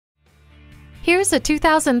Here's a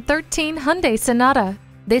 2013 Hyundai Sonata.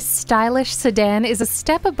 This stylish sedan is a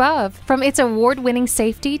step above, from its award-winning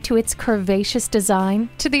safety to its curvaceous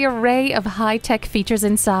design to the array of high-tech features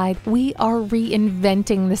inside. We are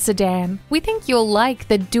reinventing the sedan. We think you'll like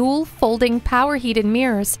the dual folding power heated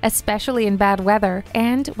mirrors, especially in bad weather.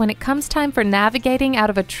 And when it comes time for navigating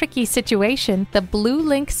out of a tricky situation, the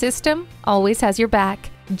Link system always has your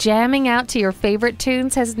back. Jamming out to your favorite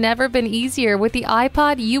tunes has never been easier with the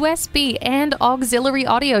iPod USB and auxiliary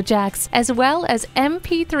audio jacks, as well as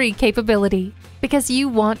MP3 capability. Because you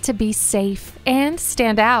want to be safe and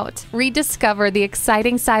stand out. Rediscover the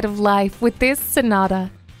exciting side of life with this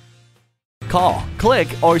Sonata. Call, click,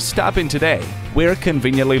 or stop in today. We're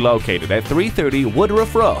conveniently located at 330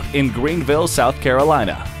 Woodruff Road in Greenville, South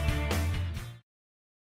Carolina.